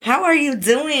How are you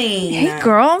doing? Hey,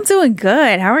 girl, I'm doing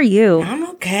good. How are you? I'm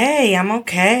okay.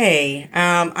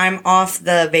 I'm off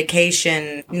the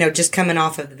vacation, just coming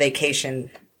off of the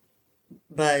vacation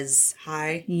buzz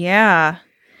high. Yeah.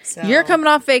 So You're coming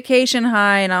off vacation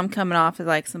high, and I'm coming off of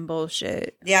like some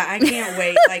bullshit. Yeah, I can't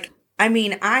wait.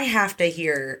 I have to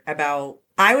hear about.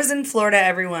 I was in Florida,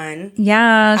 everyone.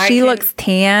 Yeah, she looks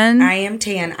tan. I am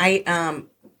tan. I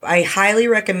highly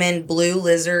recommend Blue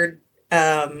Lizard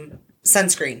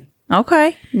sunscreen.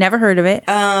 Okay. Never heard of it.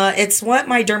 It's what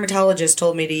my dermatologist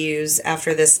told me to use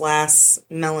after this last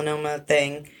melanoma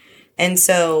thing. And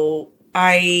so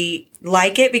I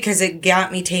like it because it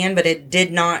got me tan, but it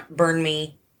did not burn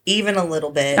me even a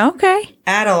little bit. Okay.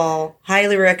 At all.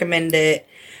 Highly recommend it.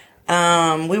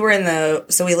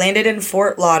 We landed in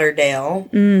Fort Lauderdale.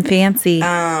 Fancy.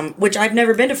 Which I've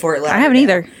never been to Fort Lauderdale. I haven't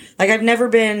either.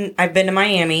 I've been to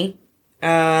Miami.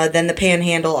 Then the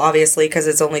Panhandle, obviously, because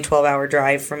it's only 12-hour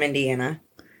drive from Indiana.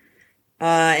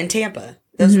 And Tampa.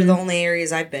 Those were the only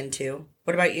areas I've been to.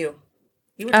 What about you?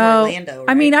 You went to Orlando, right?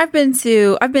 I mean, I've been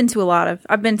to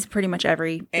pretty much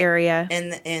every area.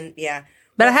 And yeah.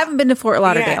 But I haven't been to Fort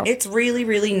Lauderdale. Yeah, it's really,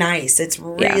 really nice. It's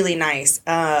really nice.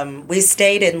 We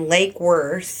stayed in Lake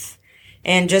Worth,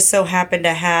 and just so happened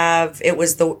to have, it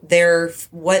was the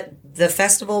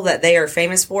festival that they are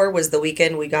famous for was the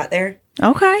weekend we got there.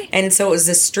 Okay. And so it was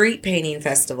the street painting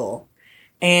festival.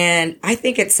 And I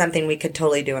think it's something we could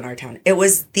totally do in our town. It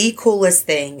was the coolest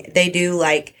thing. They do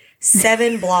like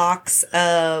 7 blocks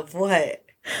of what?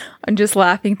 I'm just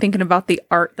laughing thinking about the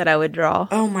art that I would draw.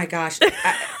 Oh my gosh.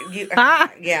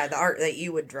 Yeah, the art that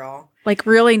you would draw. Like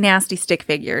really nasty stick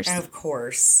figures. Of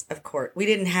course. We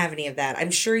didn't have any of that. I'm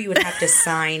sure you would have to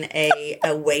sign a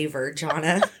waiver,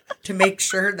 Jonna, to make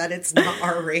sure that it's not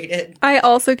R-rated. I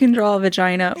also can draw a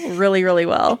vagina really, really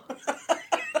well.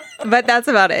 But that's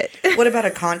about it. What about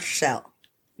a conch shell?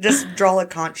 Just draw a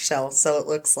conch shell so it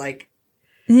looks like...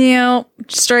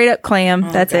 Straight up clam.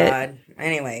 That's it.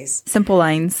 Anyways. Simple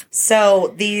lines.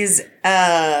 So these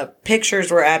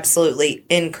pictures were absolutely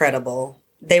incredible.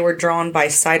 They were drawn by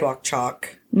Sidewalk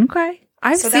Chalk. Okay.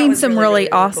 I've seen some really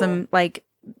awesome, cool.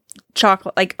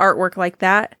 Chocolate, artwork like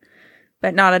that,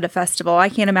 but not at a festival. I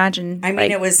can't imagine. I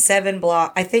mean, it was 7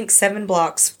 blocks. I think 7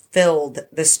 blocks filled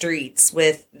the streets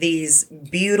with these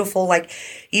beautiful,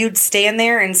 you'd stand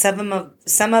there and some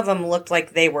of them looked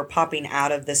like they were popping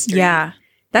out of the street. Yeah.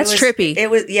 That's trippy.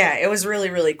 It was really,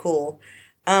 really cool.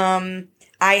 If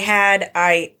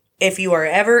you are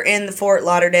ever in the Fort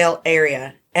Lauderdale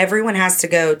area, everyone has to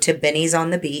go to Benny's on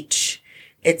the Beach.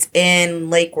 It's in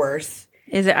Lake Worth.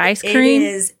 Is it ice cream? It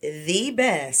is the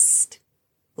best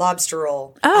lobster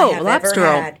roll I have lobster ever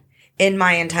roll. had in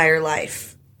my entire life.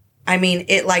 I mean,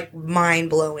 it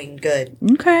mind-blowing good.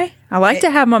 Okay. I like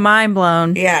to have my mind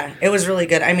blown. Yeah, it was really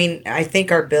good. I mean, I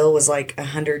think our bill was like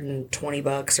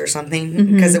 $120 or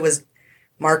something because it was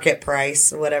market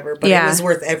price or whatever. But it was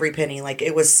worth every penny.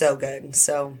 It was so good.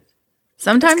 So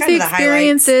sometimes the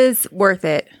experience is worth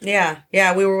it. Yeah.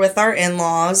 Yeah, we were with our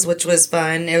in-laws, which was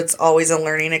fun. It's always a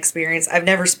learning experience. I've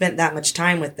never spent that much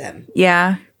time with them.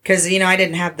 Yeah. Because, I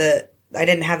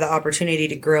didn't have the opportunity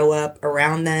to grow up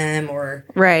around them or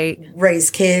raise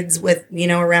kids with,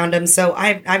 around them. So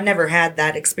I've never had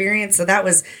that experience. So that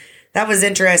was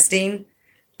interesting.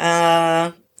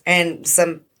 And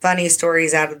some funny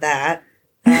stories out of that.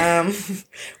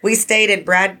 We stayed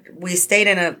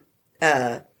in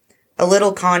a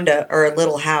little condo or a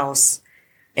little house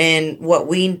in what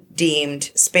we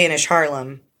deemed Spanish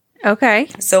Harlem. Okay.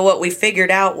 So what we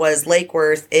figured out was Lake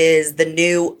Worth is the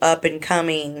new up and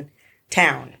coming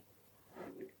town,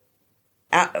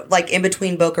 in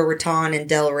between Boca Raton and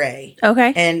Del Rey.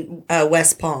 Okay. And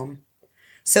West Palm.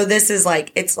 So this is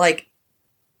it's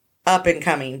up and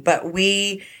coming, but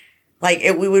we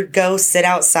would go sit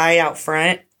outside out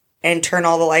front and turn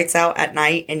all the lights out at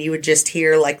night, and you would just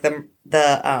hear the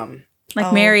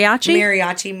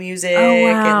mariachi music. Oh,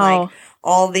 wow. And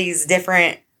all these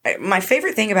different. My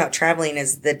favorite thing about traveling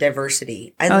is the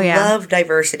diversity. I love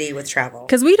diversity with travel.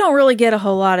 Because we don't really get a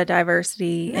whole lot of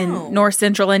diversity in North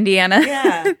Central Indiana.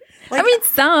 Yeah. I mean,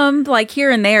 some,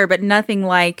 here and there, but nothing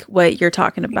like what you're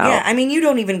talking about. Yeah, I mean, you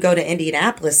don't even go to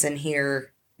Indianapolis and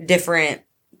hear different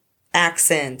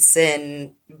accents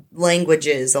and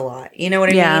languages a lot. You know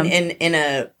what I mean? In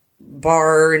a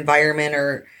bar environment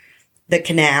or the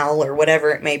canal or whatever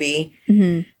it may be.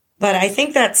 Mm-hmm. But I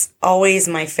think that's always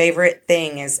my favorite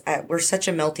thing is we're such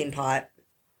a melting pot.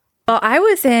 Well, I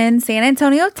was in San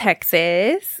Antonio,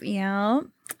 Texas. Yeah.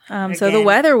 So the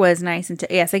weather was nice and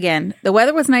the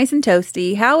weather was nice and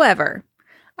toasty. However,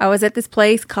 I was at this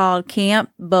place called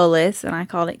Camp Bullis, and I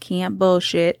called it Camp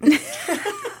Bullshit.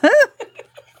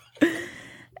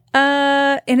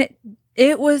 And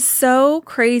it was so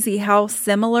crazy how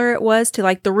similar it was to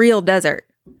like the real desert.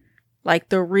 Like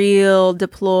the real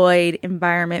deployed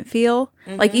environment feel.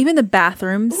 Mm-hmm. Like even the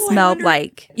bathrooms smelled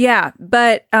like,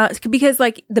 but because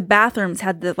like the bathrooms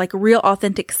had the like real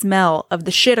authentic smell of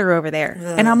the shitter over there.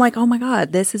 Ugh. And I'm like, oh my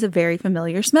God, this is a very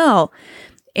familiar smell.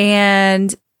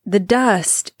 And the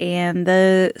dust and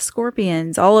the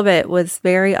scorpions, all of it was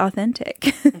very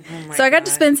authentic. Oh so I got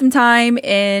to spend some time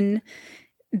in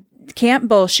camp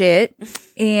bullshit.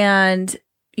 And,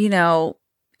 you know,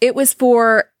 it was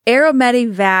for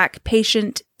aeromedivac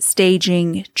patient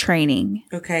staging training.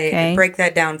 Okay. Break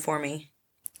that down for me.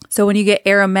 So when you get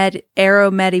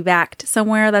aeromedivaced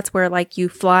somewhere, that's where like you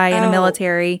fly in a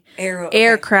military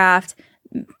aircraft,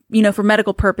 you know, for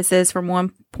medical purposes from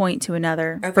one point to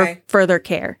another for further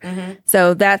care. Mm-hmm.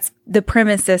 So that's the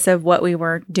premises of what we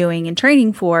were doing and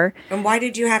training for. And why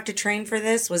did you have to train for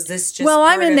this? Was this just Well,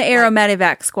 I'm in the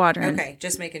aeromedivac squadron. Okay,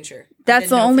 just making sure. That's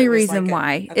the only reason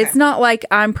why. It's not like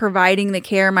I'm providing the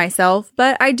care myself,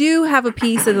 but I do have a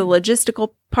piece of the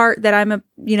logistical part that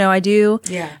I do.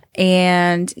 Yeah.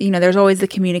 And, you know, there's always the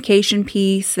communication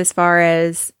piece as far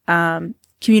as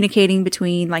communicating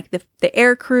between like the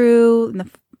air crew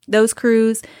and those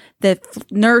crews, the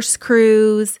nurse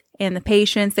crews and the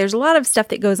patients. There's a lot of stuff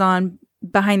that goes on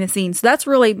behind the scenes. So that's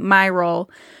really my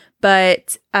role.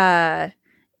 But I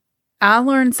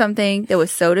learned something that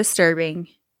was so disturbing.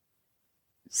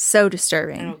 So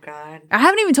disturbing. Oh, God. I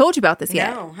haven't even told you about this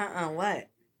yet. No, what?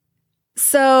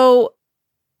 So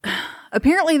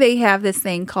apparently they have this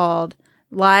thing called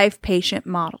live patient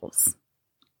models.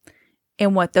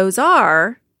 And what those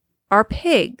are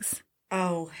pigs.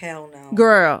 Oh, hell no.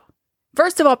 Girl.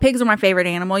 First of all, pigs are my favorite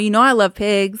animal. You know I love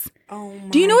pigs. Oh, my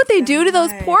Do you know what they do to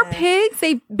those God. poor pigs?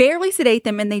 They barely sedate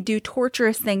them and they do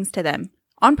torturous things to them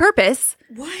on purpose.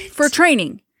 What? For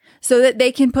training. So that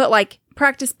they can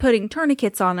practice putting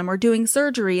tourniquets on them or doing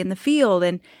surgery in the field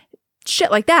and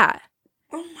shit like that.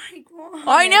 Oh, my God.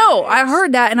 I know. I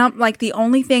heard that and I'm like, the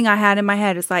only thing I had in my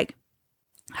head is like,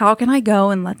 how can I go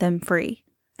and let them free?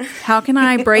 How can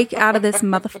I break out of this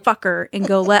motherfucker and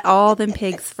go let all them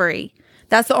pigs free?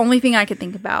 That's the only thing I could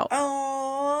think about.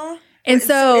 Oh. And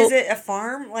so is it a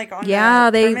farm like on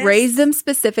they raise them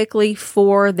specifically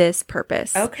for this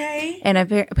purpose. Okay. And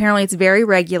apparently it's very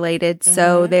regulated. Mm-hmm.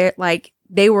 So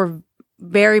they were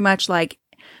very much like,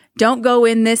 don't go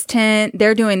in this tent.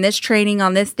 They're doing this training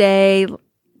on this day. What?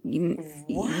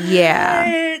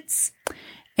 Yeah.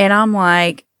 And I'm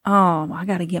like, oh, I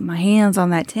got to get my hands on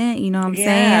that tent. You know what I'm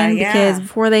saying? Because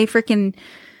before they freaking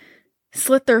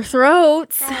slit their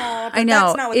throats. I know.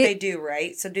 That's not what they do,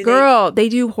 right? So they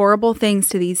do horrible things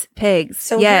to these pigs.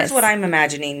 So here's what I'm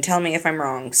imagining. Tell me if I'm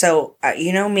wrong. So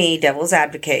you know me, devil's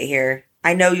advocate here.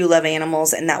 I know you love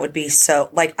animals, and that would be so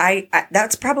like I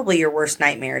that's probably your worst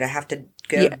nightmare to have to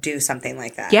go do something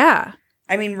like that. Yeah.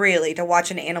 I mean, really, to watch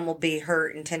an animal be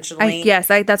hurt intentionally.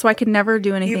 That's why I could never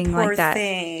do anything like that.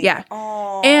 Thing. Yeah.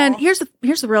 Aww. And here's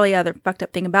the really other fucked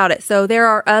up thing about it. So there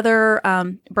are other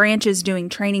branches doing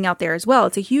training out there as well.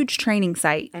 It's a huge training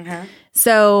site. Mm-hmm.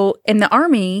 So in the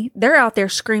Army, they're out there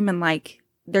screaming like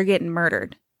they're getting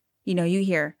murdered. You know, you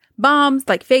hear bombs,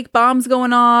 like fake bombs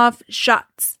going off,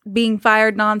 shots being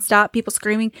fired nonstop, people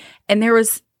screaming. And there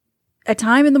was a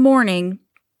time in the morning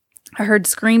I heard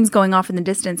screams going off in the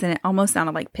distance and it almost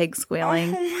sounded like pigs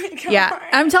squealing. Oh my God. Yeah,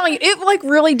 I'm telling you, it like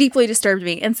really deeply disturbed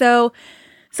me. And so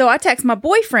I text my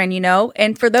boyfriend, you know,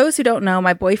 and for those who don't know,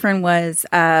 my boyfriend was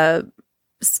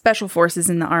special forces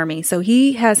in the Army. So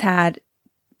he has had,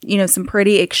 you know, some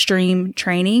pretty extreme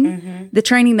training. Mm-hmm. The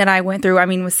training that I went through, I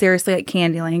mean, was seriously like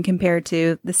Candyland compared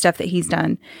to the stuff that he's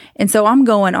done. And so I'm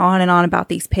going on and on about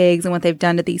these pigs and what they've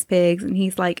done to these pigs. And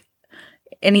he's like,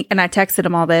 and I texted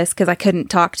him all this because I couldn't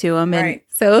talk to him. And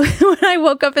so when I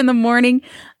woke up in the morning,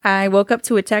 I woke up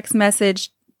to a text message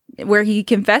where he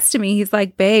confessed to me. He's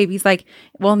like, babe, he's like,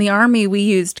 well, in the Army, we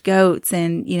used goats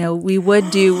and, you know, we would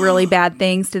do really bad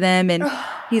things to them. And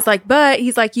he's like,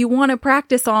 you want to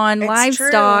practice on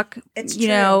livestock, you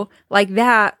know, like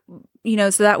that, you know,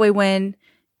 so that way when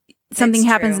something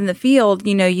happens in the field,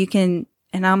 you know, you can,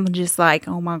 and I'm just like,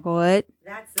 oh my God.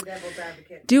 That's the devil's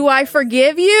advocate. Do I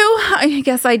forgive you? I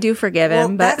guess I do forgive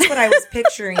him. But that's what I was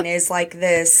picturing is like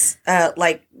this,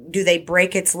 like, do they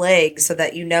break its legs so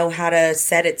that you know how to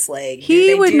set its leg?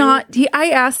 He would not. I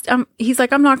asked, he's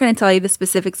like, I'm not going to tell you the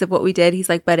specifics of what we did. He's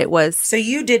like, but it was. So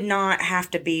you did not have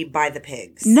to be by the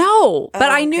pigs? No,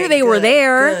 but I knew they were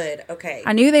there. Good, okay.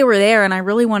 I knew they were there and I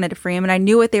really wanted to free him and I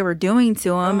knew what they were doing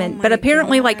to him. But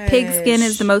apparently like pig skin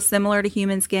is the most similar to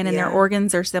human skin and their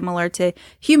organs are similar to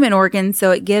human organs. So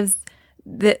it gives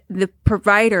the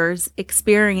providers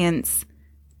experience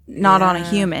not on a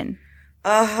human.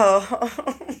 Oh.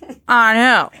 I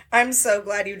know. I'm so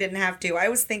glad you didn't have to. I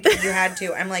was thinking you had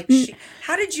to. I'm like,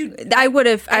 how did you? I would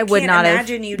not have.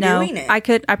 Imagine you doing it. I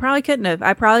probably couldn't have.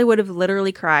 I probably would have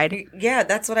literally cried. Yeah,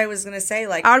 that's what I was going to say.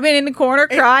 Like, I would have been in the corner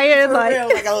crying. Like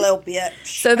a little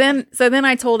bitch. So then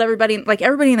I told everybody, like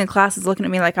everybody in the class is looking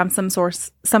at me like I'm some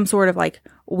sort of like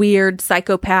weird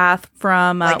psychopath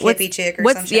from like hippie chick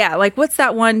or something. Yeah, like what's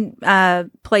that one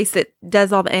place that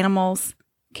does all the animals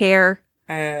care?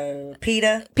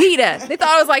 PETA. They thought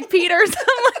I was like Peter or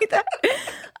something like that.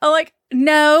 I'm like,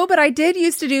 no, but I did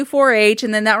used to do 4-H,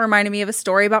 and then that reminded me of a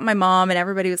story about my mom, and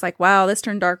everybody was like, wow, this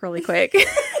turned dark really quick.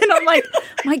 And I'm like,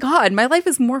 my God, my life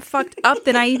is more fucked up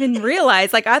than I even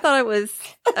realized. Like, I thought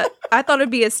it'd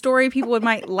be a story people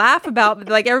might laugh about, but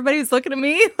like everybody was looking at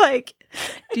me like,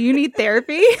 do you need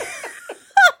therapy?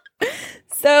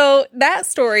 So that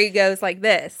story goes like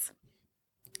this.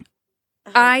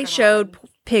 I showed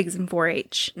pigs in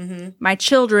 4-H. Mm-hmm. My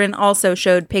children also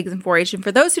showed pigs in 4-H. And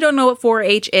for those who don't know what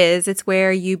 4-H is, it's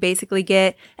where you basically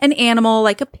get an animal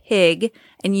like a pig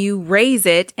and you raise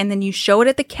it and then you show it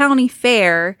at the county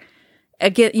fair,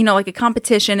 like a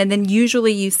competition. And then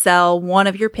usually you sell one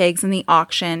of your pigs in the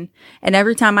auction. And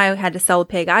every time I had to sell a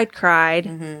pig, I cried,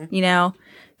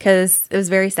 because it was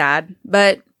very sad.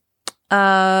 But,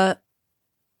 yeah.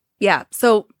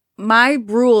 So my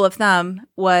rule of thumb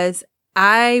was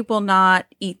I will not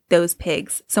eat those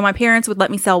pigs. So my parents would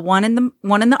let me sell one in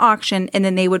the auction, and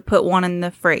then they would put one in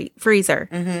the freezer.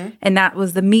 Mm-hmm. And that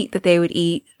was the meat that they would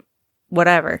eat,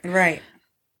 whatever. Right.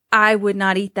 I would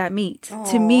not eat that meat.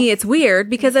 Aww. To me, it's weird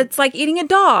because it's like eating a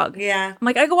dog. Yeah. I'm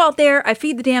like, I go out there, I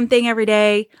feed the damn thing every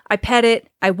day, I pet it,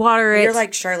 I water it. You're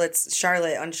like Charlotte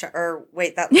on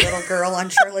that little girl on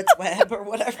Charlotte's Web or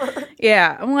whatever.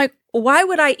 Yeah. I'm like, why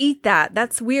would I eat that?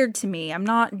 That's weird to me. I'm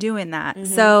not doing that.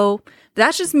 Mm-hmm. So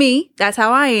that's just me. That's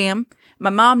how I am.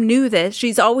 My mom knew this.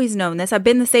 She's always known this. I've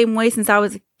been the same way since I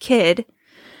was a kid.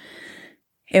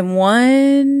 And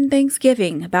one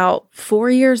Thanksgiving, about 4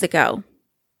 years ago,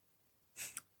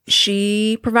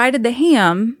 she provided the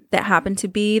ham that happened to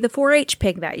be the 4-H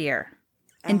pig that year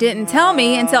and didn't tell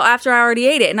me until after I already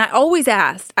ate it. And I always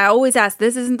asked,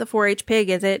 this isn't the 4-H pig,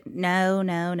 is it?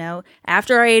 No.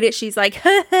 After I ate it, she's like,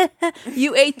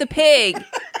 you ate the pig.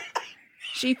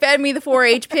 She fed me the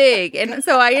 4-H pig. And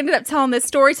so I ended up telling this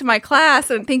story to my class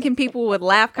and thinking people would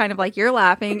laugh kind of like you're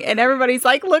laughing. And everybody's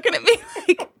like looking at me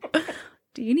like,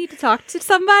 do you need to talk to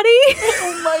somebody?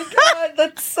 Oh my God,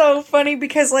 that's so funny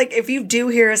because like if you do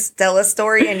hear a Stella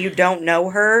story and you don't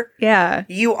know her, yeah,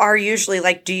 you are usually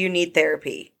like, do you need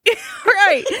therapy?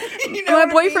 Right. My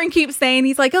boyfriend keeps saying,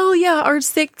 he's like, oh yeah, our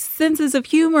 6 senses of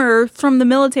humor from the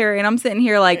military. And I'm sitting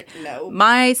here like, no,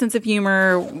 my sense of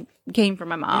humor came from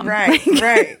my mom. Right,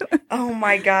 right. Oh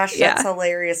my gosh, that's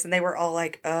hilarious. And they were all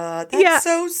like, that's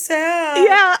so sad.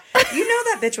 Yeah. You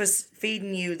know that bitch was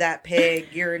feeding you that pig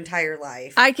your entire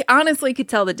life. I honestly could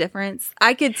tell the difference.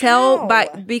 I could tell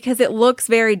because it looks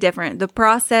very different. The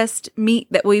processed meat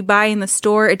that we buy in the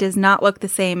store, it does not look the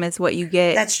same as what you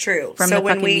get. That's true. From the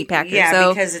fucking meat packer. Yeah,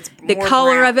 so because it's the more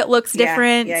color brown. of it looks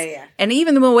different. Yeah. And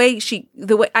even the way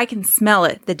I can smell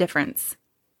it, the difference.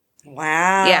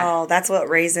 Wow. Yeah. That's what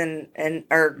raising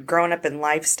or growing up in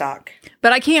livestock.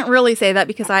 But I can't really say that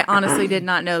because I honestly did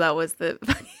not know that was the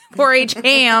 4-H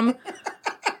ham.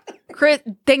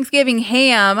 Thanksgiving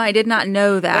ham. I did not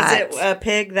know that. Was it a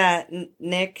pig that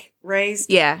Nick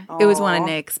raised? Yeah. Aww. It was one of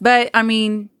Nick's. But I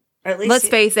mean, or at least let's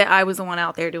face it, I was the one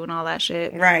out there doing all that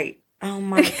shit. Right. Oh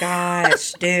my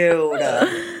gosh, dude.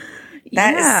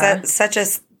 That is such a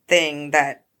thing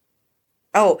that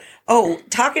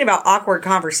talking about awkward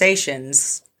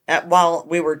conversations while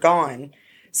we were gone.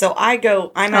 So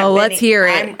let's hear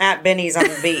it. I'm at Benny's on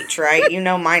the beach, right? You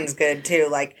know mine's good too.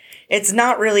 Like, it's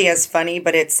not really as funny,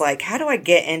 but it's like, how do I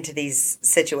get into these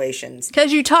situations?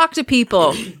 Because you talk to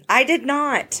people. I did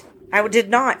not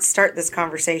start this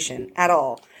conversation at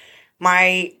all.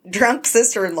 My drunk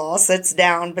sister-in-law sits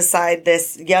down beside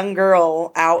this young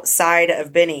girl outside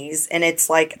of Benny's, and it's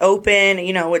like open,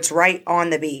 it's right on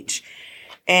the beach.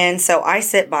 And so I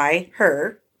sit by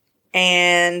her,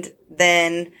 and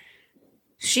then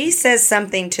she says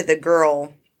something to the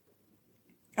girl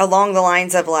along the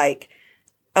lines of like,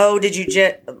 oh, did you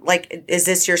is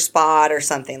this your spot or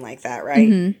something like that, right?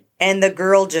 Mm-hmm. And the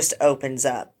girl just opens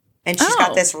up, and she's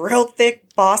got this real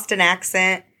thick Boston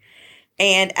accent.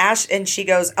 And she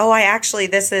goes, oh, I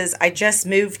just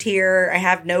moved here. I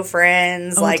have no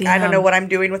friends. Oh, damn. I don't know what I'm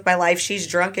doing with my life. She's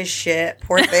drunk as shit.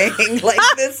 Poor thing. Like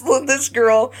this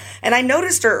girl. And I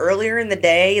noticed her earlier in the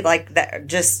day, like that,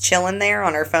 just chilling there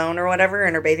on her phone or whatever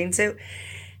in her bathing suit.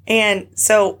 And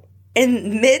so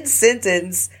in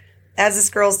mid-sentence, as this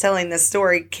girl's telling this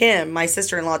story, Kim, my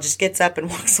sister-in-law, just gets up and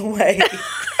walks away.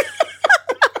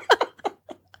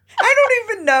 I don't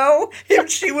even know if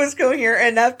she was coherent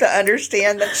enough to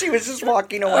understand that she was just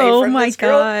walking away from this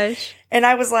girl. Oh my gosh. And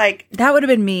I was like... That would have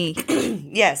been me.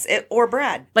 Yes, or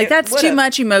Brad. Like, that's too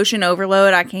much emotion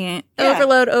overload. I can't. Yeah.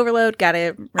 Overload.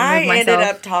 Gotta remove myself. I ended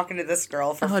up talking to this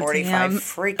girl for 45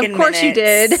 freaking minutes. Of course you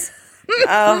did.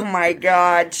 Oh my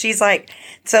God. She's like...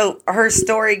 So, her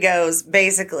story goes,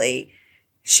 basically,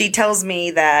 she tells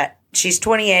me that she's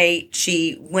 28.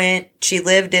 She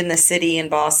lived in the city in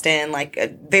Boston, like a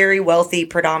very wealthy,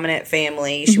 predominant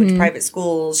family. She went to private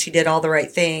schools. She did all the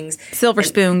right things. Silver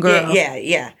spoon girl.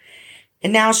 Yeah.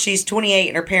 And now she's 28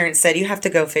 and her parents said, you have to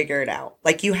go figure it out.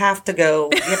 Like, you have to go.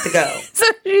 So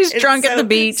she's drunk at the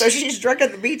beach. So she's drunk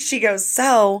at the beach. She goes,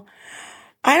 so,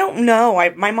 I don't know.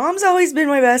 My mom's always been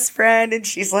my best friend. And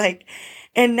she's like,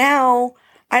 and now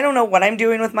I don't know what I'm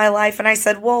doing with my life. And I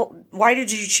said, well, why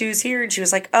did you choose here? And she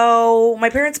was like, oh,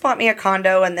 my parents bought me a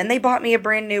condo and then they bought me a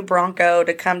brand new Bronco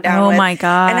to come down with. Oh my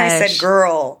gosh. And I said,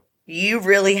 girl, you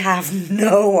really have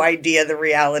no idea the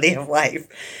reality of life.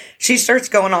 She starts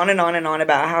going on and on and on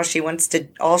about how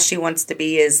all she wants to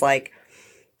be is like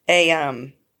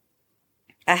a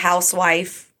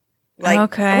housewife. Like,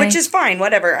 okay. Which is fine,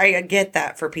 whatever. I get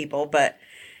that for people, but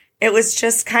it was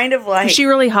just kind of like... Is she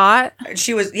really hot?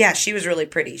 She was really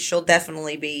pretty. She'll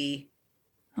definitely be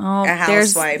a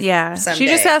housewife someday. She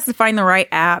just has to find the right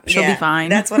app. She'll be fine.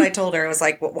 That's what I told her. I was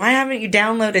like, well, why haven't you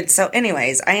downloaded? So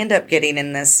anyways, I end up getting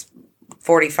in this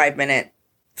 45-minute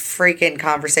freaking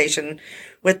conversation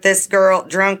with this girl,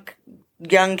 drunk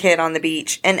young kid on the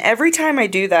beach. And every time I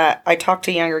do that, I talk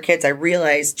to younger kids, I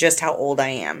realize just how old I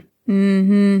am.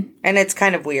 Mm-hmm. And it's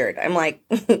kind of weird. I'm like,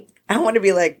 I want to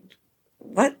be like,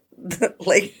 what?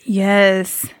 Like,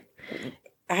 yes.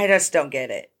 I just don't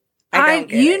get it. I don't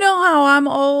get it. You know how I'm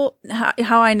old?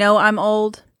 How I know I'm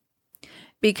old?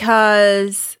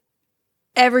 Because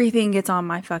everything gets on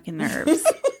my fucking nerves.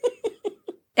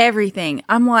 Everything.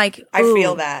 I'm like, ooh. I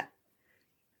feel that.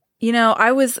 You know,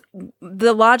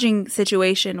 the lodging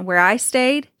situation where I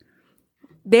stayed,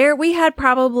 there we had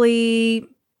probably,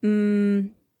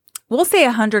 we'll say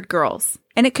 100 girls.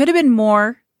 And it could have been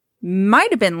more,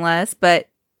 might have been less, but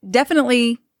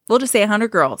definitely, we'll just say 100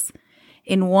 girls.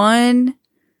 In one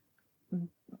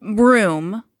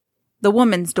room, the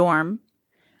women's dorm,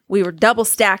 we were double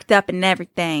stacked up and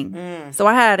everything. So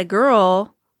I had a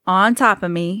girl on top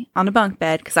of me on a bunk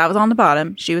bed because I was on the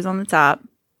bottom. She was on the top.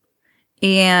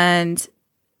 And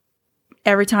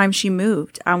every time she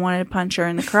moved, I wanted to punch her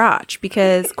in the crotch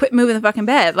because quit moving the fucking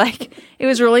bed. Like, it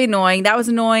was really annoying. That was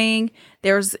annoying.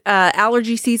 There's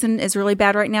allergy season is really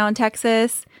bad right now in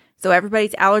Texas. So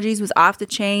everybody's allergies was off the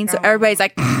chain. So everybody's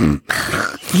like, I'm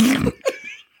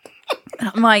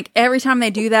like, every time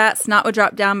they do that, snot would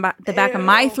drop down the back of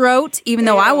my throat, even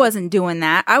though I wasn't doing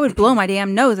that. I would blow my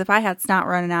damn nose if I had snot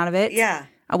running out of it. Yeah.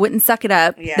 I wouldn't suck it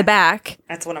up, the back.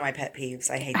 That's one of my pet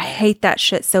peeves. I hate that. I hate that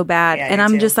shit so bad. Yeah, and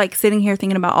I'm just like sitting here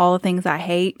thinking about all the things I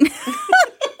hate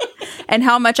and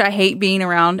how much I hate being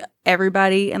around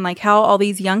everybody and like how all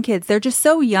these young kids, they're just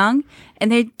so young and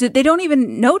they don't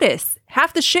even notice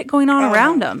half the shit going on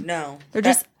around them. No. They're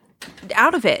just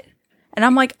out of it. And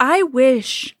I'm like, I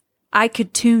wish I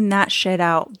could tune that shit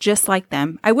out just like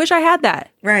them. I wish I had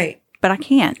that. Right. But I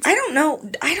can't. I don't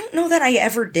know that I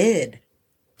ever did.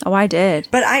 Oh, I did.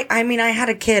 But I mean, I had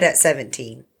a kid at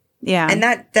 17. Yeah. And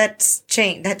that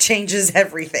changes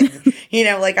everything. You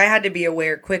know, like I had to be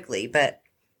aware quickly, but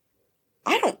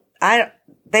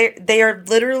they are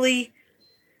literally,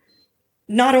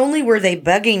 not only were they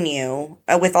bugging you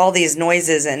with all these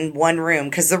noises in one room,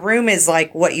 because the room is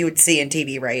like what you would see in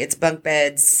TV, right? It's bunk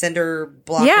beds, cinder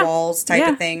block walls type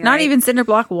of thing, right? Not even cinder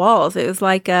block walls. It was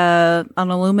like an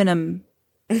aluminum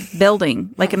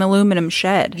building, like an aluminum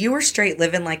shed. You were straight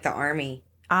living like the army.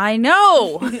 I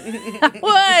know. I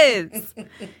was.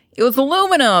 It was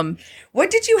aluminum.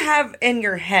 What did you have in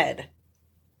your head?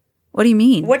 What do you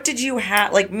mean? What did you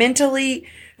have, like, mentally?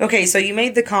 Okay, so you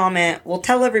made the comment. Well,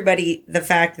 tell everybody the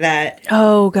fact that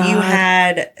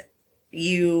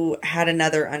you had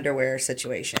another underwear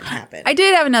situation happen. I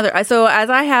did have another. So as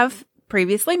I have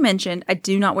previously mentioned, I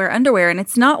do not wear underwear, and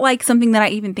it's not like something that I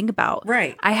even think about.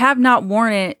 Right. I have not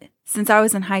worn it since I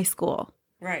was in high school.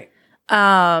 Right.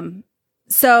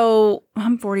 So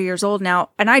I'm 40 years old now,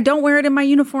 and I don't wear it in my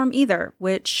uniform either,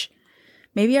 which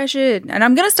maybe I should. And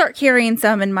I'm going to start carrying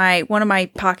some in one of my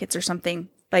pockets or something.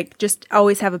 Like, just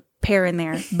always have a pair in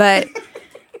there. But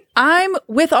I'm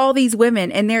with all these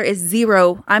women, and there is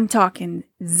I'm talking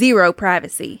zero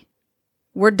privacy.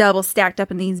 We're double stacked up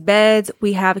in these beds.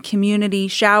 We have a community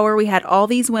shower. We had all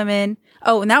these women.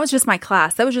 Oh, and that was just my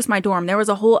class. That was just my dorm. There was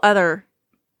a whole other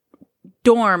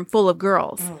dorm full of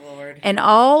girls. Oh, Lord. And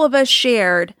all of us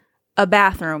shared a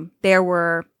bathroom. There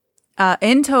were,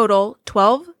 in total,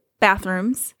 12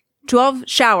 bathrooms, 12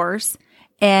 showers,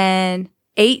 and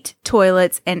 8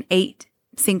 toilets and 8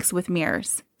 sinks with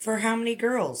mirrors. For how many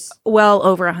girls? Well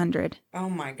over 100. Oh,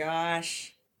 my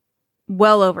gosh.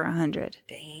 Well over 100.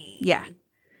 Dang. Yeah.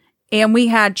 And we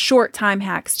had short time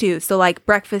hacks too. So like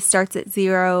breakfast starts at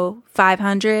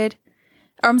 0500.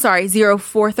 Or I'm sorry,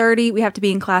 0430. We have to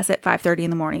be in class at 5:30 in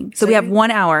the morning. So we have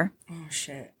 1 hour. Oh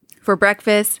shit. For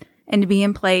breakfast and to be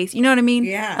in place. You know what I mean?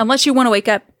 Yeah. Unless you want to wake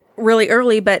up really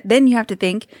early, but then you have to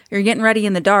think you're getting ready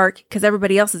in the dark because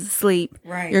everybody else is asleep.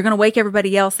 Right. You're going to wake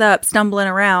everybody else up stumbling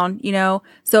around, you know?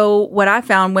 So what I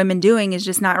found women doing is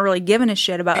just not really giving a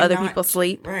shit about other people's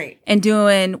sleep. Right. And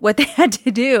doing what they had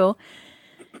to do.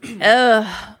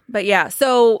 But yeah,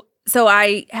 so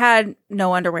I had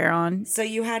no underwear on. So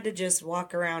you had to just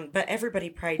walk around, but everybody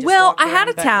probably just well, walked I had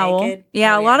a towel. naked.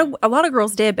 Yeah, a lot of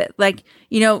girls did, but like,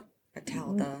 you know, a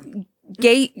towel, though.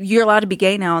 Gay, you're allowed to be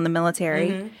gay now in the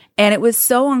military. And it was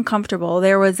so uncomfortable.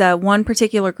 There was one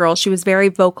particular girl, she was very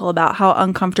vocal about how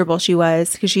uncomfortable she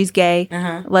was because she's gay,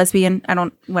 lesbian,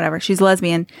 she's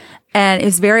lesbian. And it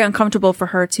was very uncomfortable for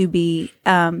her to be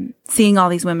seeing all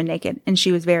these women naked. And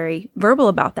she was very verbal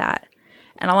about that.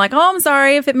 And I'm like, oh, I'm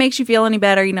sorry if it makes you feel any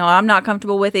better. You know, I'm not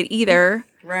comfortable with it either.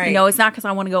 Right. You know, it's not because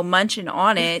I want to go munching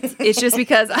on it. It's just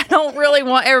because I don't really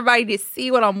want everybody to see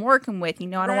what I'm working with. You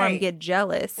know, I don't want them to get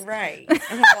jealous. Right.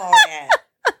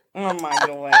 Oh, my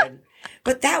God.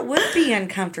 But that would be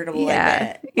uncomfortable, I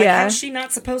bet. Like, how's she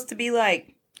not supposed to be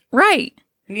like... Right.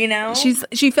 You know?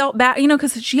 She felt bad, you know,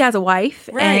 because she has a wife.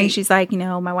 Right. And she's like, you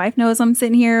know, my wife knows I'm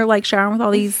sitting here, like, showering with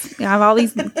all these... I have all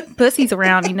these pussies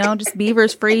around, you know, just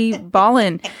beavers free,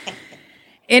 balling.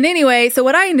 And anyway, so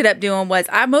what I ended up doing was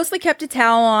I mostly kept a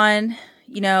towel on,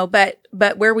 you know, but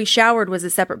where we showered was a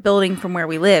separate building from where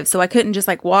we lived. So I couldn't just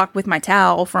like walk with my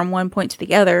towel from one point to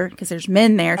the other because there's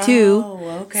men there too.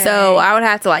 Oh, okay. So I would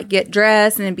have to like get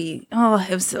dressed and it'd be,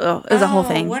 it was a whole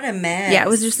thing. What a mess. Yeah, it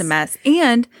was just a mess.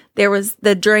 And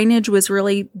the drainage was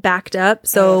really backed up.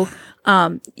 So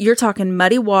you're talking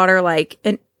muddy water, like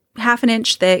half an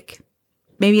inch thick.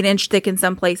 Maybe an inch thick in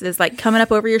some places, like coming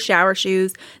up over your shower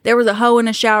shoes. There was a hoe in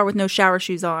a shower with no shower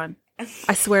shoes on.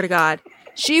 I swear to God.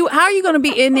 How are you going to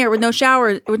be in there with no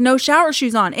shower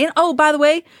shoes on? And oh, by the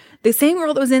way, the same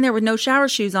girl that was in there with no shower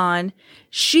shoes on,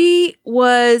 she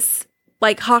was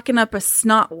like hawking up a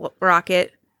snot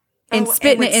rocket and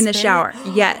spitting it in the shower.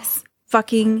 Yes.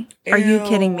 Fucking, are you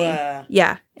kidding me?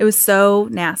 Yeah. It was so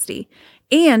nasty.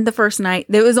 And the first night,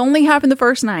 it was only happened the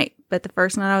first night, but the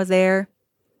first night I was there,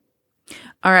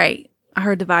 all right, I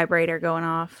heard the vibrator going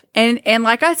off. And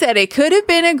like I said, it could have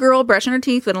been a girl brushing her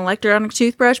teeth with an electronic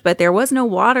toothbrush, but there was no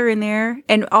water in there.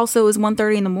 And also it was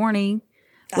 1:30 in the morning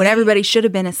when everybody should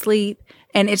have been asleep.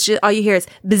 And it's just, all you hear is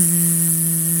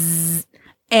bzzz.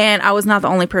 And I was not the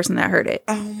only person that heard it.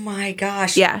 Oh my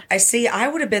gosh. Yeah. I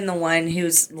would have been the one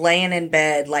who's laying in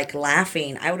bed, like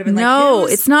laughing. I would have been no,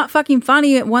 it's not fucking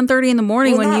funny at 1:30 in the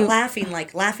morning when you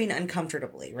laughing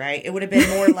uncomfortably, right? It would have been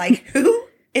more like, who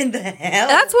in the hell?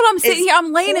 That's what I'm sitting here.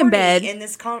 I'm laying in bed in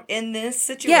this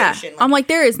situation. Yeah, I'm like,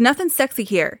 there is nothing sexy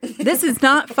here. This is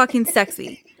not fucking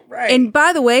sexy. Right. And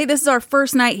by the way, this is our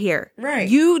first night here. Right.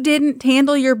 You didn't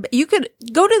handle you could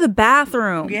go to the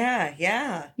bathroom.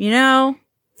 Yeah. You know,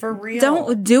 for real.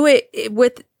 Don't do it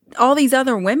with all these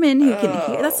other women who can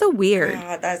hear. That's so weird.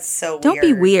 God, that's so weird. Don't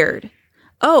be weird.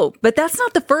 Oh, but that's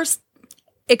not the first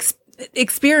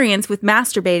experience with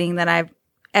masturbating that I've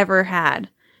ever had.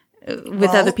 With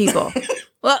other people.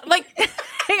 Well, like,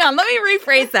 hang on, let me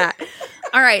rephrase that.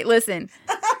 All right, listen.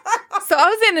 So I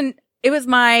was it was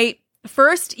my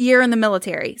first year in the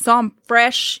military. So I'm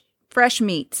fresh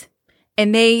meat.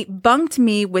 And they bunked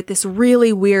me with this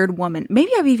really weird woman.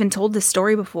 Maybe I've even told this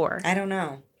story before. I don't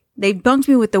know. They bunked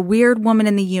me with the weird woman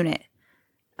in the unit.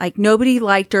 Like, nobody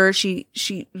liked her. She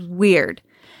was weird.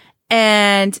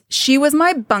 And she was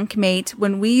my bunkmate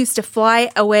when we used to fly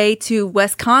away to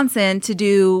Wisconsin to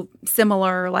do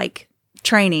similar, like,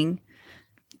 training.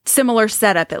 Similar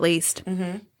setup, at least.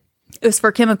 Mm-hmm. It was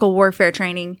for chemical warfare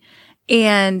training.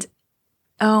 And,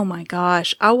 oh my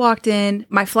gosh, I walked in.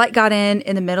 My flight got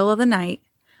in the middle of the night.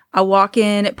 I walk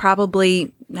in at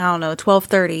probably,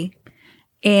 12:30.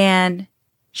 And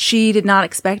she did not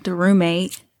expect a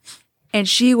roommate. And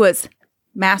she was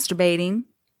masturbating.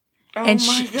 Oh, and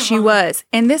she was.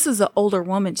 And this was an older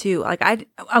woman too. Like I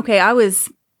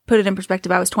was put it in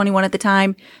perspective, I was 21 at the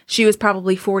time. She was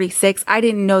probably 46. I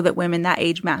didn't know that women that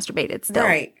age masturbated still.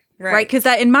 Right. Because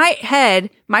in my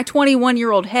head, my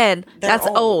 21-year-old head, that's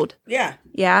old. Yeah.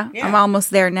 Yeah. I'm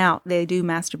almost there now. They do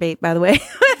masturbate, by the way.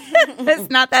 It's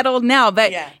not that old now.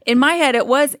 But in my head, it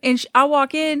was. And I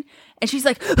walk in and she's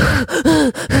like,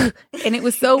 and it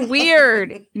was so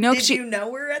weird. Did you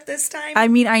know her at this time? I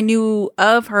mean, I knew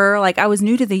of her. Like, I was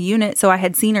new to the unit, so I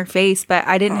had seen her face, but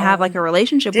I didn't have like a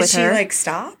relationship with her. Did she like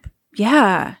stop?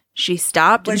 Yeah. She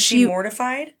stopped. Was she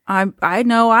mortified? I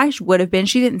know I would have been.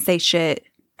 She didn't say shit.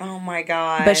 Oh my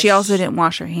gosh. But she also didn't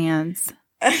wash her hands.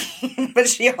 But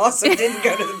she also didn't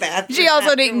go to the bathroom. She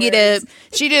also didn't get up.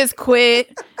 She just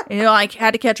quit. And, like,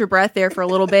 had to catch her breath there for a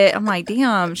little bit. I'm like,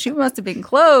 damn, she must have been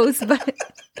close. But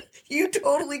you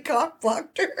totally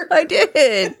cock-blocked her. I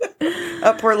did.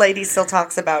 A poor lady still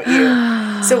talks about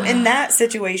you. So in that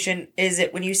situation, is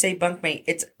it when you say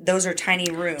bunkmate, those are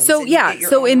tiny rooms? So yeah,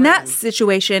 so in that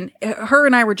situation, her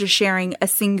and I were just sharing a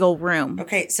single room.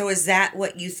 Okay, so is that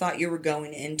what you thought you were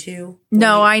going into?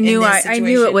 No, I knew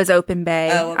it was open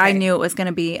bay. Oh, okay. I knew it was going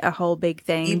to be a whole big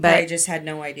thing. You probably just had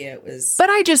no idea it was. But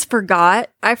I just forgot.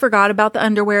 I forgot about the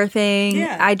underwear thing.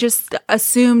 Yeah. I just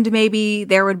assumed maybe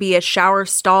there would be a shower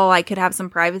stall I could have some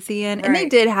privacy in. And they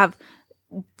did have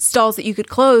stalls that you could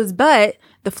close, but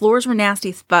the floors were nasty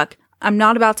as fuck. I'm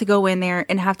not about to go in there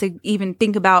and have to even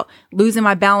think about losing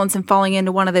my balance and falling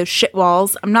into one of those shit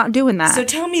walls. I'm not doing that. So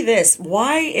tell me this,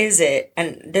 why is it,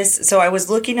 so I was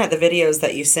looking at the videos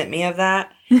that you sent me of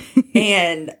that,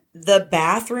 and the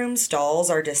bathroom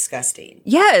stalls are disgusting.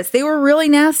 Yes, they were really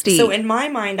nasty. So in my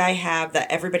mind, I have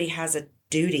that everybody has a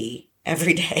duty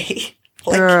every day.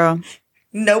 Girl.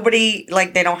 Nobody,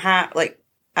 like, they don't have, like,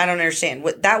 I don't understand.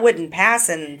 That wouldn't pass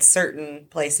in certain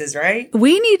places, right?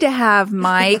 We need to have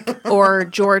Mike or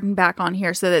Jordan back on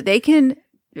here so that they can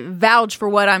vouch for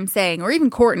what I'm saying, or even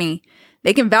Courtney.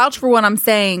 They can vouch for what I'm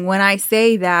saying when I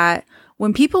say that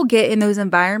when people get in those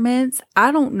environments,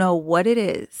 I don't know what it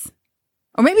is.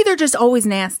 Or maybe they're just always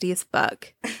nasty as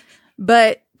fuck.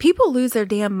 But people lose their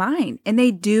damn mind and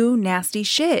they do nasty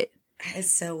shit.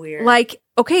 It's so weird. Like,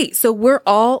 okay, so we're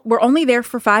only there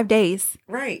for 5 days.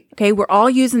 Right. Okay, we're all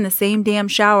using the same damn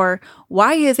shower.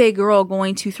 Why is a girl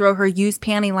going to throw her used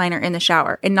panty liner in the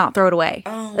shower and not throw it away?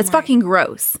 Oh, that's fucking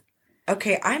gross.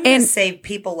 Okay, I'm going to say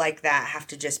people like that have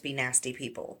to just be nasty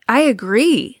people. I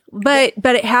agree. But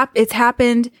it's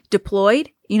happened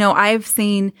deployed. You know, I've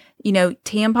seen,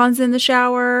 tampons in the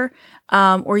shower.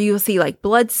 Or you'll see like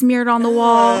blood smeared on the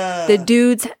wall. The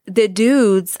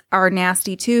dudes are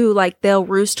nasty too. Like they'll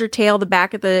rooster tail the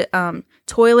back of the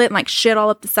toilet and like shit all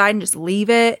up the side and just leave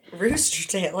it. Rooster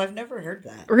tail? I've never heard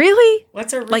that. Really?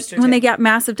 What's a rooster like tail? When they got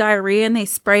massive diarrhea and they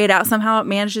spray it out somehow, it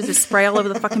manages to spray all over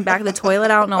the fucking back of the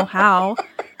toilet. I don't know how.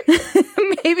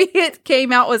 Maybe it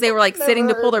came out as they were like sitting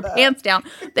to pull their pants down.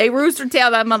 They rooster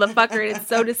tail that motherfucker, and it's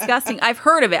so disgusting. I've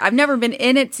heard of it. I've never been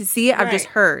in it to see it. I've just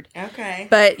heard. Okay.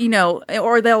 But,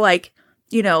 or they'll like,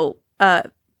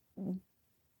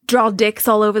 draw dicks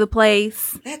all over the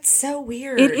place. That's so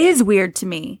weird. It is weird to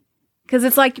me. Because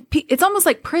it's like, it's almost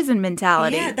like prison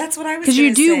mentality. Yeah, that's what I was Because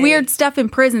you do weird stuff in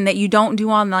prison that you don't do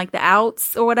on like the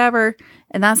outs or whatever.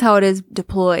 And that's how it is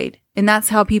deployed. And that's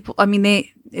how people,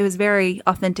 it was very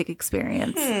authentic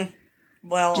experience.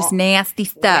 Well, just nasty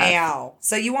stuff. Wow.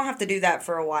 So you won't have to do that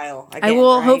for a while. Again, I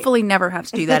will right? hopefully never have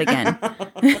to do that again.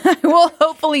 I will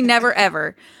hopefully never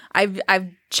ever. I've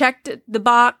checked the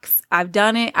box. I've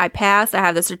done it. I passed. I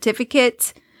have the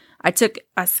certificate.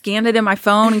 I scanned it in my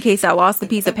phone in case I lost the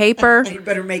piece of paper. You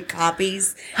better make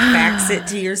copies, fax it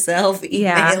to yourself,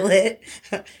 email it.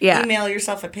 Yeah. Email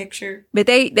yourself a picture. But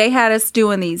they had us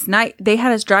doing they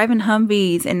had us driving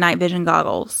Humvees in night vision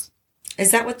goggles. Is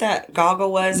that what that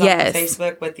goggle was on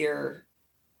Facebook with your...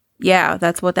 Yeah,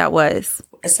 that's what that was.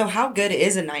 So how good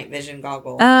is a night vision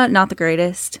goggle? Not the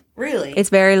greatest. Really?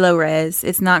 It's very low res.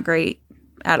 It's not great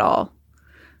at all.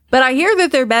 But I hear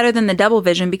that they're better than the double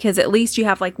vision because at least you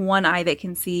have like one eye that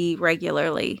can see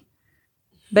regularly.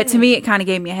 But to me, it kind of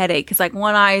gave me a headache because like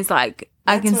one eye is like,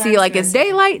 I can see like it's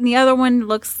daylight and the other one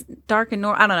looks dark and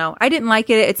I don't know. I didn't like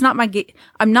it. It's not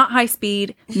I'm not high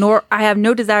speed, nor I have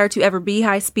no desire to ever be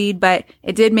high speed, but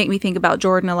it did make me think about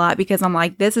Jordan a lot because I'm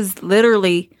like, this is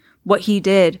literally what he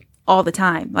did all the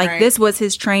time. Like this was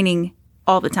his training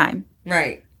all the time.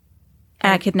 Right.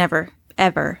 And I could never,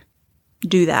 ever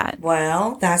do that.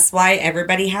 Well, that's why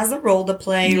everybody has a role to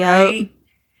play, right?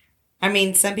 I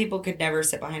mean, some people could never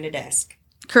sit behind a desk.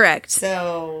 Correct.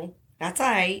 So that's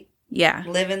all right. Yeah.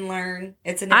 Live and learn.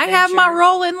 It's an adventure. I have my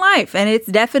role in life, and it's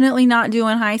definitely not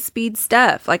doing high-speed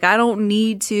stuff. Like, I don't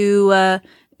need to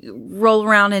roll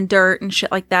around in dirt and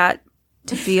shit like that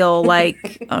to feel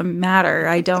like I matter.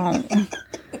 I don't.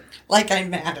 Like I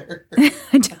matter.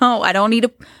 I don't need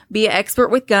to be an expert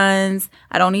with guns.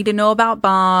 I don't need to know about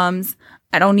bombs.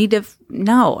 I don't need to.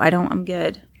 No, I don't. I'm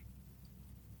good.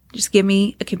 Just give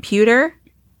me a computer.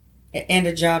 And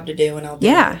a job to do, and I'll do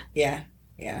it. Yeah.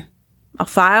 Yeah. I'll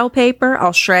file paper.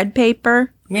 I'll shred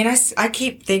paper. I mean, I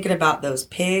keep thinking about those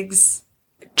pigs.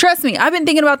 Trust me, I've been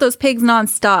thinking about those pigs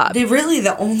nonstop.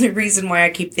 The only reason why I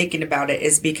keep thinking about it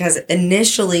is because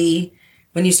initially,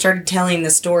 when you started telling the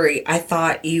story, I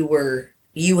thought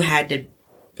you had to,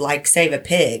 like, save a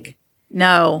pig.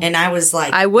 No. And I was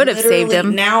like, I would have saved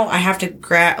him. Now I have to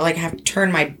I have to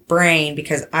turn my brain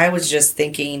because I was just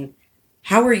thinking,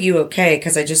 how are you okay?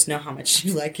 Because I just know how much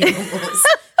you like animals.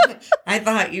 I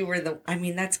thought you were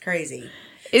that's crazy.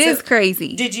 It is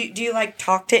crazy. Do you like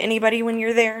talk to anybody when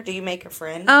you're there? Do you make a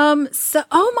friend?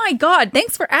 Oh my God,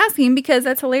 thanks for asking because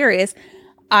that's hilarious.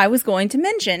 I was going to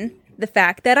mention the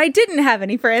fact that I didn't have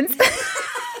any friends.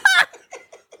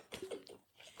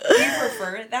 Do you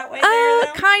prefer it that way there,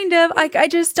 though? Kind of. I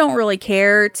just don't really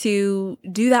care to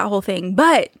do that whole thing.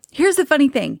 But here's the funny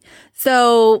thing.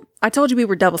 So I told you we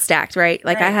were double stacked, right?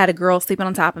 Like, right. I had a girl sleeping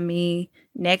on top of me,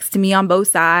 next to me on both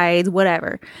sides,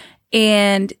 whatever.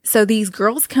 And so these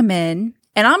girls come in,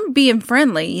 and I'm being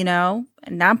friendly, and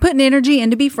I'm putting energy in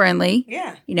to be friendly.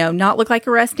 Yeah. Not look like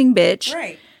a resting bitch.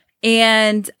 Right.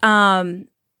 And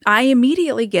I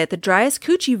immediately get the driest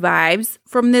coochie vibes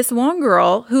from this one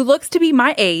girl who looks to be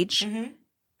my age. Mm-hmm.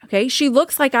 Okay. She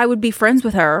looks like I would be friends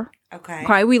with her.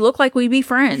 Okay. We look like we'd be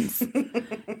friends.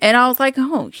 And I was like,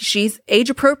 oh, she's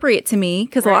age appropriate to me.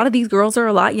 Because a lot of these girls are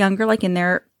a lot younger, like in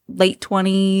their late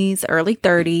 20s, early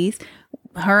 30s.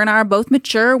 Her and I are both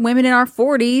mature women in our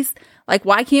 40s. Like,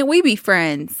 why can't we be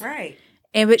friends? Right.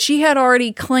 But she had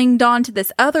already clinged on to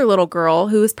this other little girl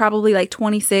who was probably like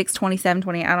 26, 27,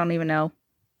 28. I don't even know.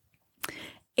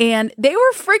 And they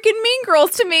were freaking mean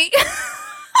girls to me.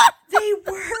 They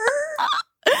were?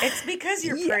 It's because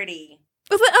you're pretty.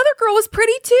 But the other girl was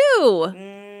pretty too.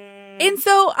 And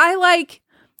so I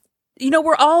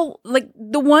we're all like,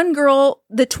 the one girl,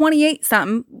 the 28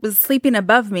 something was sleeping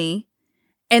above me.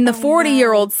 And the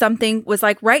 40-year-old something was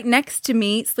like right next to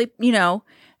me,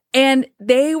 and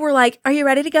they were like, are you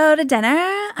ready to go to dinner?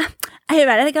 Are you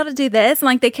ready to go to do this? And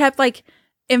like, they kept like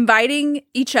inviting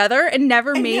each other and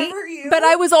never me. Never you. But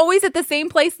I was always at the same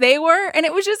place they were. And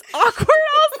it was just awkward.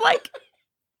 I was like,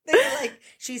 they were like,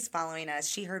 she's following us.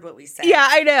 She heard what we said. Yeah,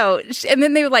 I know. And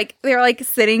then they were like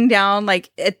sitting down like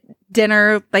at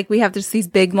dinner. Like, we have just these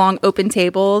big, long open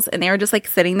tables. And they were just like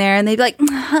sitting there and they'd be like,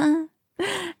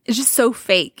 it's just so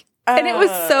fake. And it was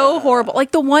so horrible.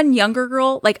 Like, the one younger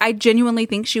girl, like, I genuinely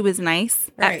think she was nice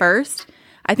at first.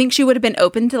 I think she would have been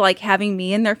open to like having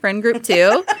me in their friend group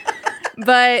too.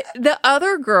 But the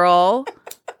other girl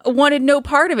wanted no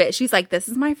part of it. She's like, this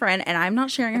is my friend and I'm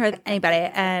not sharing her with anybody.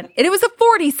 And it was a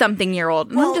 40-something-year-old.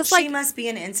 And well, I'm just she must be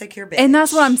an insecure bitch. And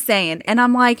that's what I'm saying. And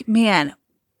I'm like, man,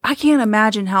 I can't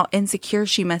imagine how insecure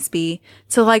she must be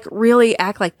to like really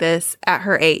act like this at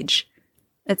her age.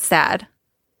 It's sad.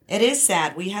 It is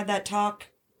sad. We had that talk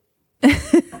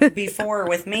before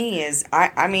with me is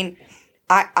I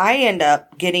end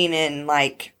up getting in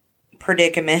like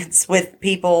predicaments with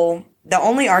people. The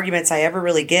only arguments I ever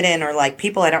really get in are like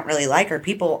people I don't really like or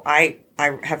people I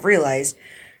have realized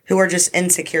who are just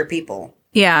insecure people.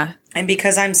 Yeah. And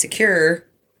because I'm secure,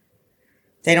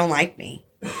 they don't like me.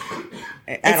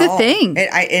 It's a thing.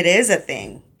 It is a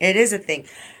thing. It is a thing.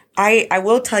 I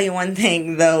will tell you one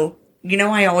thing though.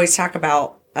 I always talk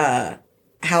about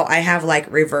how I have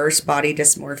like reverse body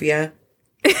dysmorphia.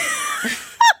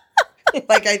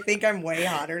 Like, I think I'm way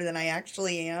hotter than I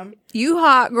actually am. You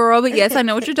hot girl, but yes, I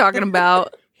know what you're talking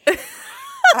about.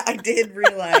 I did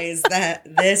realize that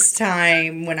this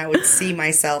time when I would see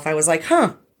myself, I was like,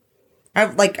 huh.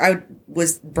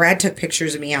 Brad took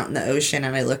pictures of me out in the ocean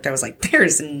and I was like,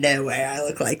 there's no way I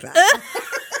look like that.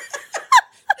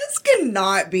 This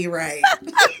cannot be right.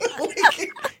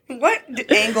 Like, what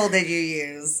angle did you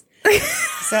use?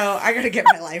 So I got to get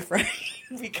my life right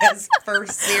because for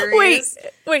serious.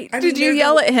 Wait, did you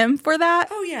yell at him for that?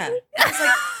 Oh, yeah.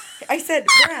 I said,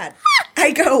 Brad,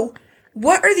 I go,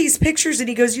 what are these pictures? And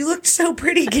he goes, you looked so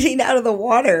pretty getting out of the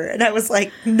water. And I was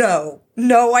like, no,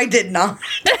 I did not.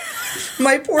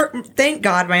 Thank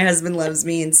God my husband loves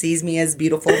me and sees me as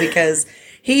beautiful because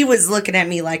he was looking at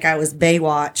me like I was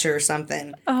Baywatch or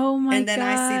something. Oh my god! And then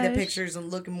I see the pictures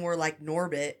and looking more like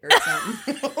Norbit or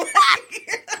something.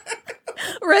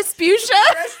 Rasputia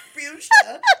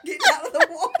getting out of the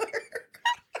water.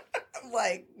 I'm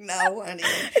like, no, honey.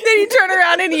 And then you turn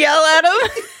around and yell at him.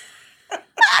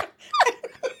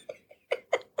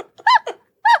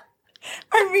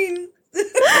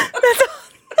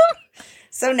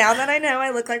 So now that I know I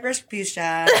look like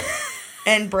Respucia,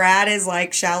 and Brad is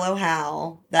like Shallow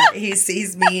Hal, that he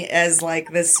sees me as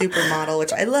like this supermodel,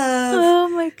 which I love. Oh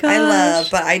my gosh. I love,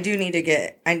 but I need to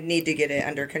get it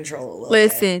under control a little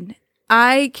Listen, bit.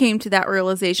 I came to that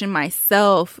realization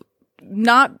myself.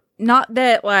 Not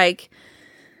that like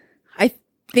I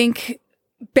think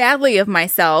badly of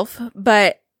myself,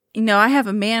 but I have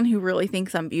a man who really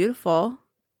thinks I'm beautiful.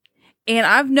 And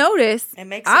I've noticed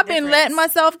I've been letting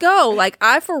myself go. Like,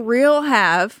 I for real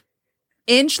have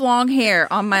inch-long hair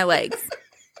on my legs.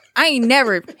 I ain't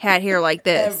never had hair like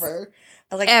this.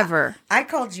 Ever. I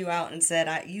called you out and said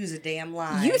I use a damn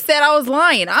lie. You said I was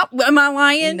lying. Am I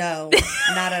lying? No,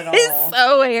 not at all. It's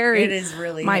so hairy. It is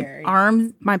really hairy. My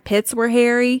arms, my pits were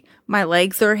hairy. My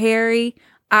legs are hairy.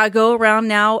 I go around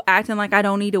now acting like I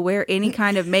don't need to wear any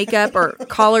kind of makeup or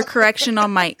color correction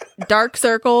on my dark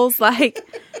circles. Like,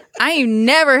 I ain't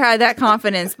never had that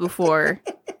confidence before.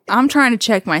 I'm trying to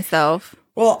check myself.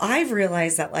 Well, I've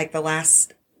realized that like the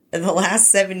last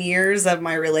 7 years of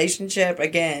my relationship,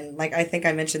 again, like I think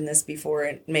I mentioned this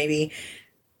before, maybe,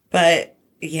 but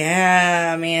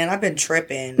yeah, man, I've been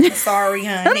tripping. Sorry,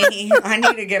 honey. I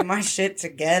need to get my shit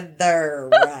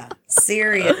together.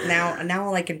 Serious. Now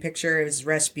all I can picture is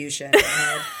Respucia in my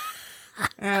head.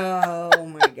 Oh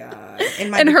my God.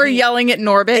 And her yelling at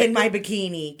Norbit. In my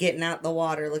bikini, getting out the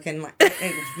water, looking like,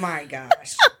 my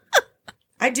gosh.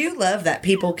 I do love that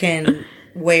people can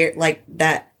wear like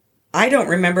that. I don't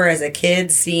remember as a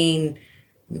kid seeing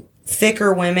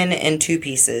thicker women in two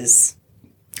pieces.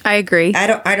 I agree.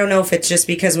 I don't know if it's just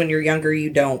because when you're younger,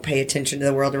 you don't pay attention to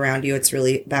the world around you. It's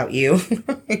really about you.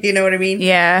 You know what I mean?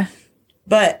 Yeah.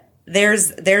 But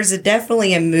there's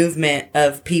definitely a movement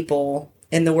of people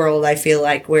in the world, I feel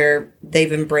like, where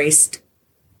they've embraced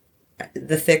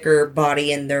the thicker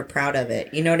body and they're proud of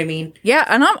it. You know what I mean? Yeah.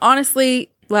 And I'm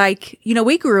honestly like,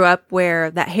 we grew up where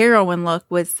that heroine look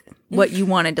was what you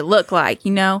wanted to look like,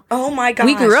 Oh my gosh.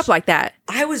 We grew up like that.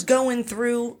 I was going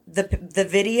through the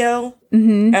video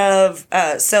of,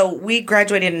 so we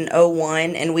graduated in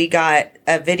 2001 and we got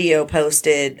a video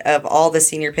posted of all the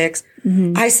senior pics.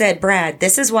 Mm-hmm. I said, Brad,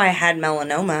 this is why I had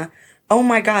melanoma. Oh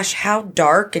my gosh, how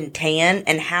dark and tan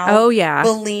and how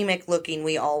bulimic looking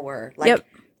we all were. Like, yep.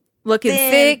 Looking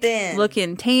thick,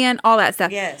 looking tan, all that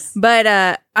stuff. Yes.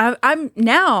 But I'm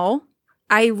now,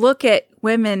 I look at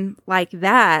women like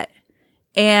that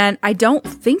and I don't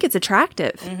think it's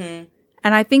attractive. Mm-hmm.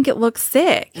 And I think it looks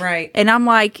sick. Right. And I'm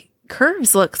like,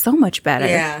 curves look so much better.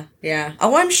 Yeah, yeah.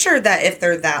 Oh, I'm sure that if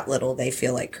they're that little, they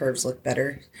feel like curves look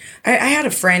better. I had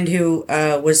a friend who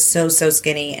was so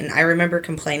skinny, and I remember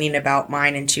complaining about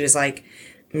mine, and she was like,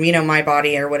 my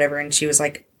body or whatever, and she was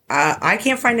like, I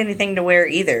can't find anything to wear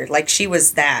either. Like, she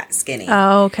was that skinny.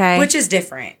 Oh, okay. Which is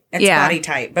different. It's body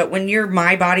type. But when you're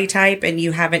my body type and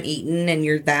you haven't eaten and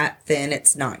you're that thin,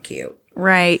 it's not cute.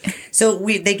 Right. So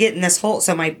they get in this hole.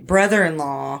 So my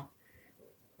brother-in-law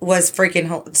was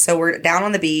freaking, so we're down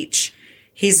on the beach.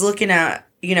 He's looking at,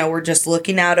 we're just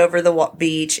looking out over the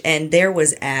beach, and there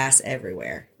was ass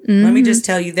everywhere. Mm-hmm. Let me just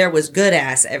tell you, there was good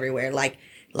ass everywhere. Like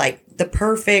the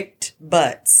perfect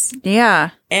butts.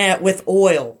 Yeah. And with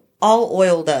oil, all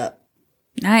oiled up.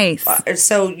 Nice.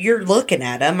 So you're looking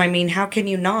at them. I mean, how can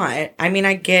you not? I mean,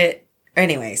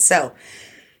 anyway, so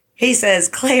he says,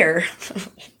 Claire,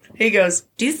 he goes,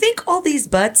 do you think all these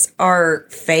butts are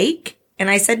fake?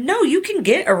 And I said, no, you can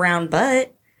get a round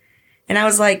butt. And I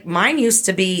was like, mine used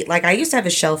to be, like, I used to have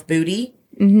a shelf booty.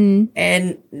 Mm-hmm.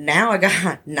 And now I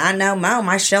got, not no more,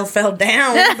 my shelf fell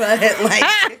down. But, like,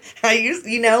 I used,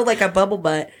 like a bubble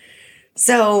butt.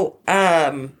 So,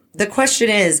 the question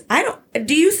is,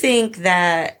 do you think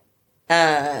that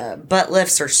butt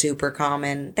lifts are super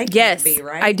common? They can't be,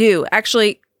 right? I do.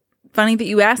 Actually, funny that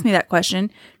you asked me that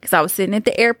question, because I was sitting at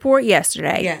the airport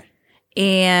yesterday. Yeah.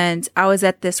 And I was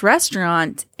at this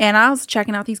restaurant and I was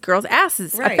checking out these girls'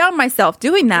 asses. Right. I found myself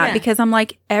doing that because I'm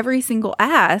like, every single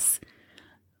ass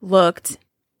looked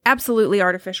absolutely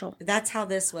artificial. That's how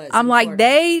this was. I'm like,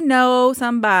 they know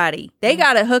somebody. They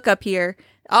got a hook up here.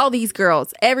 All these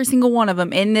girls, every single one of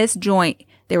them in this joint.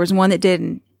 There was one that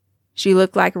didn't. She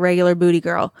looked like a regular booty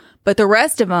girl. But the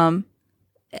rest of them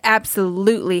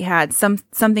absolutely had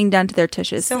something done to their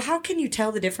tushes. So how can you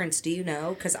tell the difference? Do you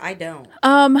know? Because I don't.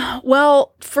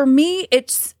 Well, for me,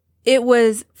 it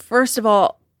was, first of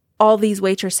all these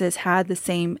waitresses had the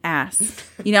same ass.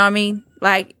 You know what I mean?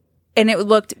 Like, and it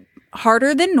looked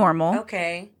harder than normal.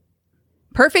 Okay.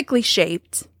 Perfectly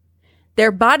shaped.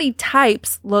 Their body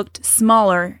types looked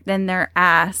smaller than their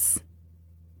ass.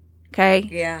 Okay?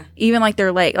 Yeah. Even like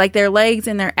their legs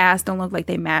and their ass don't look like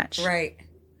they match. Right.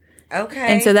 Okay.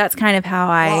 And so that's kind of how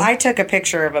I took a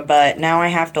picture of a butt. Now I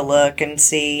have to look and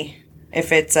see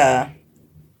if it's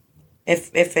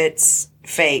if it's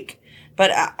fake.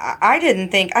 But I didn't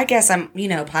think, I guess I'm,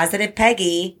 positive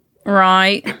Peggy.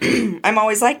 Right. I'm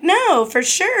always like, no, for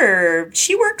sure.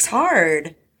 She works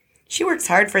hard. She works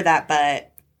hard for that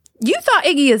butt. You thought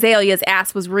Iggy Azalea's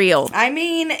ass was real. I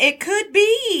mean, it could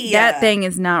be. That thing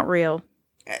is not real.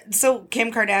 So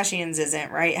Kim Kardashian's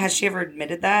isn't, right? Has she ever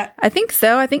admitted that? I think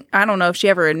so. I don't know if she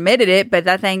ever admitted it, but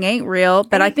that thing ain't real.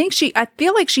 But I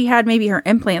feel like she had maybe her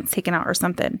implants taken out or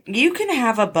something. You can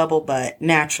have a bubble butt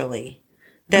naturally.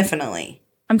 Definitely.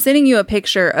 I'm sending you a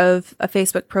picture of a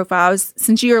Facebook profile.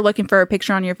 Since you were looking for a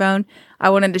picture on your phone, I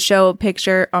wanted to show a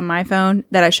picture on my phone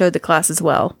that I showed the class as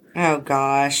well. Oh,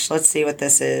 gosh. Let's see what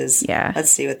this is. Yeah.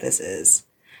 Let's see what this is.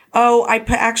 Oh, I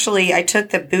took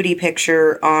the booty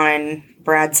picture on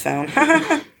Brad's phone.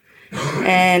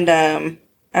 And,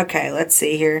 okay, let's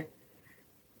see here.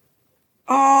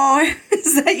 Oh,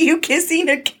 is that you kissing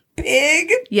a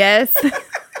pig? Yes.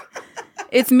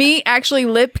 It's me actually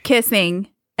lip kissing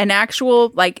an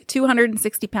actual,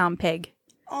 260-pound pig.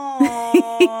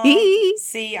 Aww.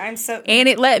 See, I'm so... And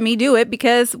it let me do it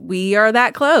because we are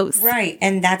that close. Right.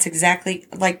 And that's exactly,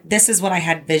 this is what I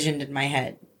had visioned in my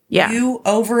head. Yeah. You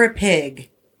over a pig.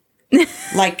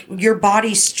 Your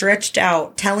body stretched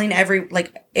out, telling I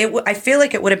feel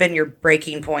like it would have been your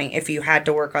breaking point if you had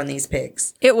to work on these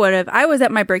pigs. It would have. I was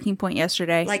at my breaking point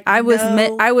yesterday. I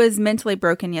was mentally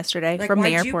broken yesterday from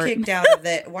the airport.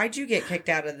 Why'd you get kicked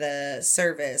out of the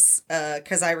service?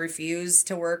 Because I refused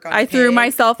to work on. I threw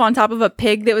myself on top of a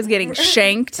pig that was getting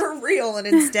shanked for real, and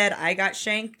instead I got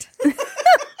shanked.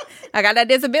 I got that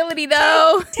disability,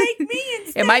 though. Take me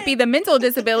instead. It might be the mental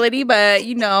disability, but,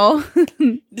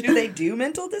 Do they do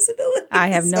mental disabilities? I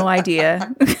have no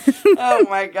idea. Oh,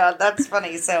 my God. That's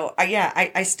funny. So,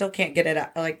 I still can't get it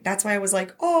out. That's why I was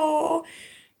like, oh.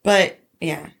 But,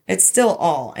 yeah, it's still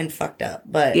all and fucked up.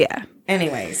 But, yeah.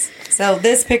 Anyways. So,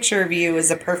 this picture of you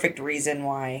is a perfect reason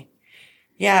why.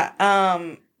 Yeah.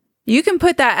 You can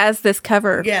put that as this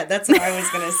cover. Yeah, that's what I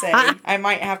was going to say. I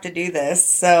might have to do this.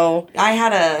 So, I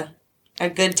had a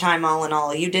good time all in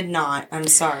all. You did not. I'm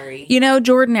sorry.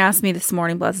 Jordan asked me this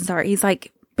morning, bless his heart. He's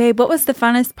like, babe, what was the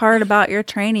funnest part about your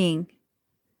training?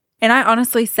 And I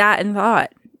honestly sat and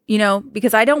thought,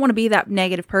 because I don't want to be that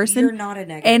negative person. You're not a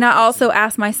negative And I person. also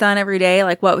ask my son every day,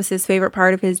 what was his favorite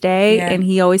part of his day? Yeah. And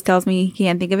he always tells me he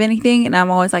can't think of anything. And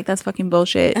I'm always like, that's fucking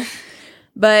bullshit.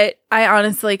 But I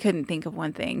honestly couldn't think of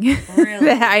one thing really?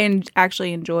 that I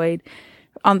actually enjoyed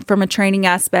from a training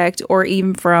aspect or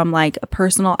even from a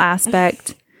personal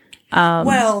aspect.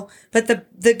 Well, but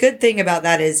the good thing about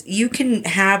that is you can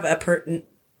have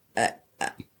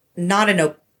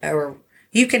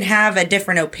you can have a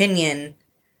different opinion,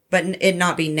 but it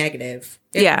not be negative.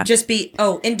 It just be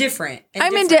indifferent.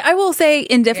 I will say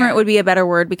indifferent would be a better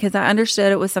word because I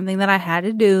understood it was something that I had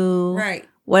to do. Right.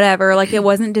 Whatever. It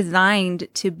wasn't designed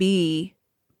to be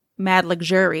mad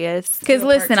luxurious. Because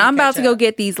listen, I'm about to go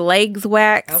get these legs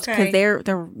waxed because they're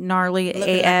gnarly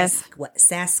AF. Like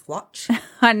Sasquatch.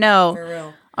 I know. For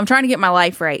real. I'm trying to get my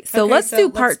life right. So let's do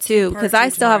part two because I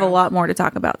still have a lot more to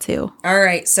talk about too. All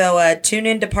right. So tune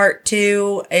into part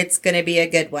 2. It's going to be a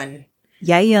good one.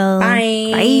 Yeah.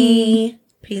 Bye. Bye.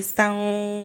 Peace out.